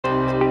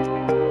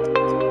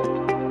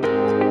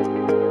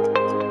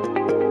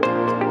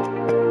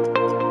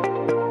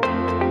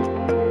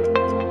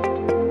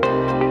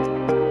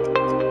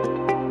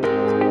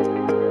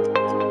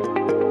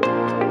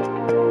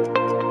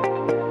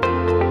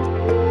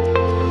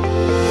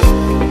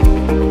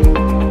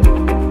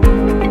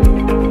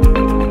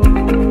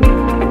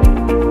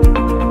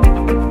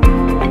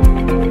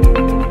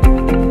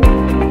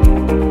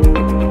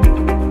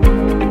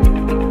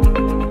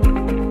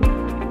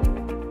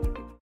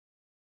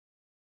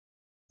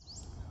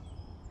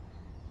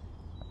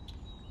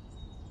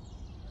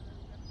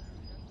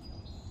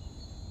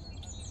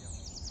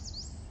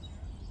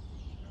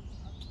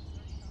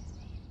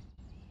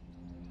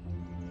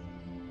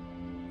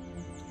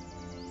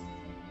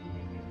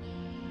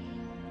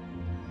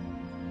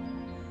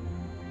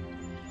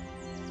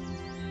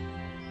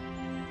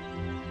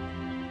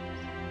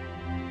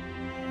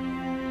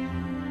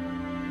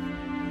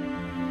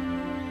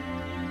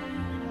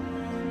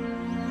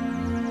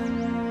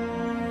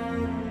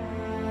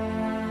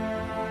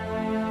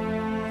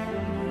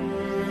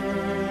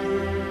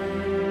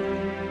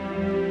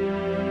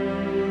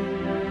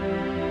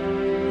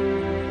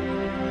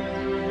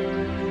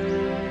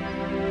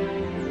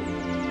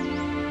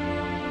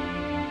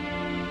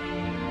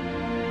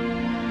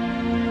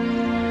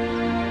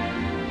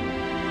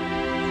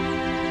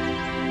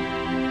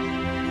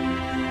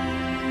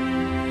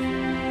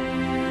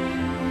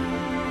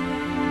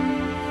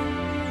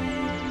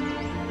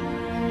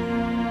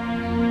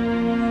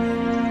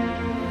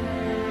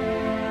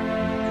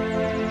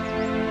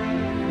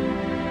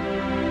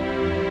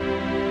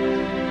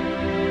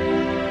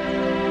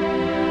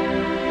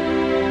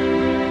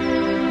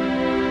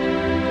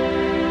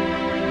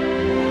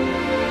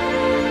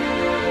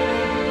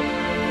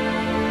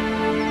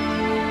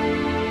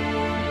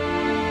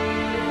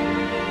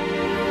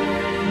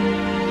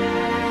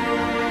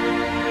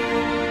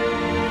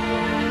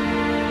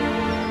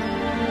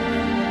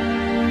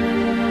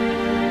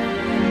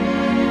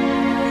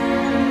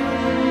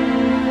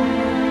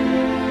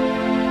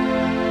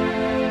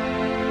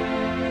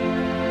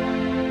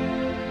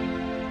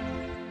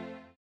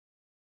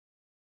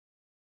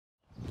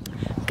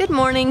Good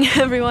morning,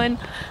 everyone.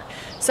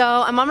 So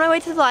I'm on my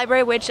way to the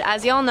library, which,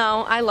 as y'all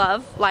know, I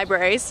love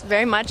libraries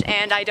very much,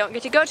 and I don't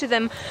get to go to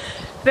them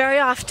very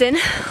often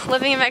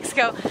living in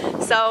Mexico.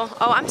 So,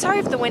 oh, I'm sorry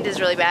if the wind is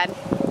really bad.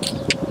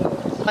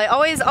 I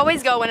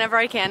always go whenever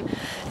I can.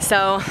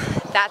 So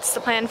that's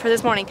the plan for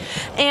this morning.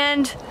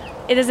 And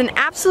it is an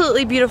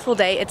absolutely beautiful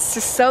day. It's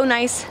just so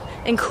nice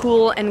and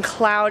cool and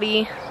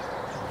cloudy.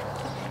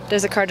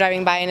 There's a car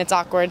driving by and it's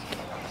awkward.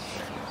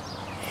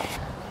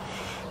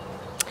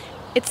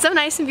 It's so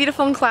nice and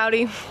beautiful and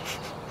cloudy.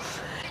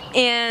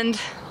 And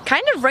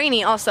kind of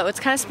rainy also. It's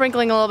kind of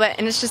sprinkling a little bit,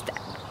 and it's just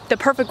the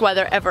perfect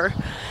weather ever.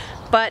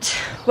 But,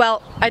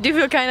 well, I do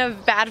feel kind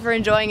of bad for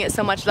enjoying it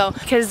so much though,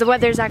 because the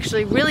weather is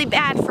actually really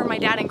bad for my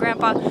dad and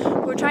grandpa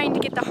who are trying to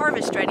get the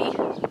harvest ready.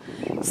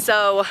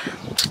 So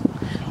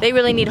they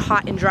really need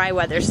hot and dry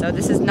weather, so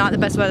this is not the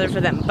best weather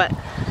for them. But,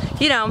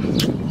 you know,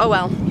 oh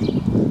well.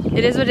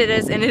 It is what it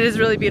is, and it is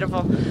really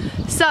beautiful.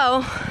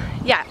 So,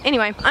 yeah,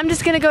 anyway, I'm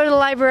just gonna go to the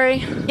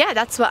library. Yeah,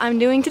 that's what I'm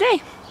doing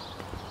today.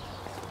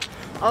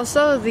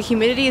 Also, the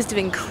humidity is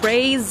doing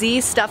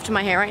crazy stuff to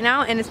my hair right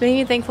now, and it's making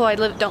me thankful I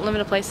don't live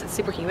in a place that's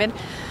super humid,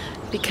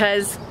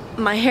 because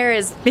my hair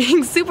is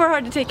being super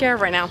hard to take care of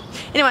right now.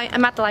 Anyway,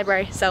 I'm at the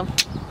library, so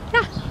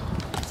yeah.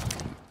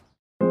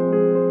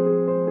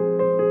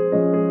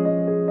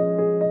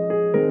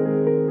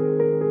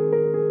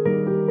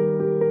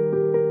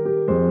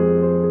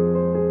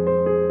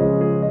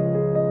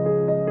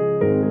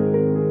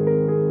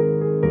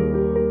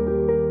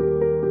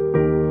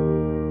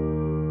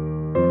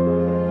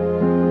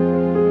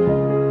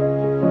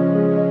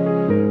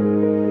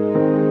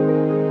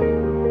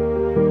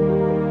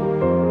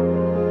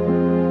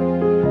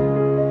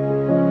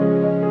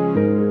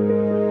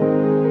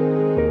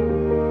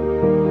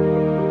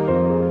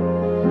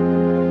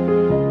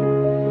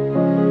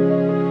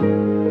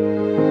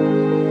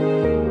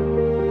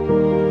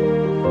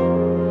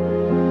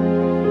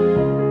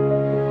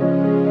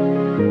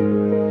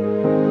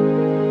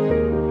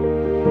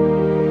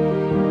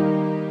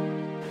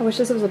 I wish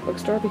this was a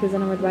bookstore, because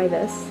then I would buy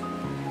this,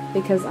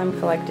 because I'm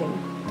collecting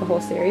the whole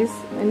series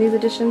in these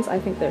editions. I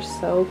think they're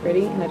so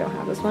pretty, and I don't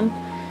have this one.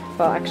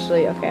 Well,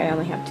 actually, okay, I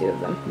only have 2 of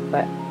them,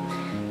 but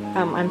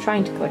I'm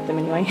trying to collect them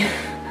anyway.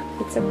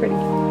 It's so pretty.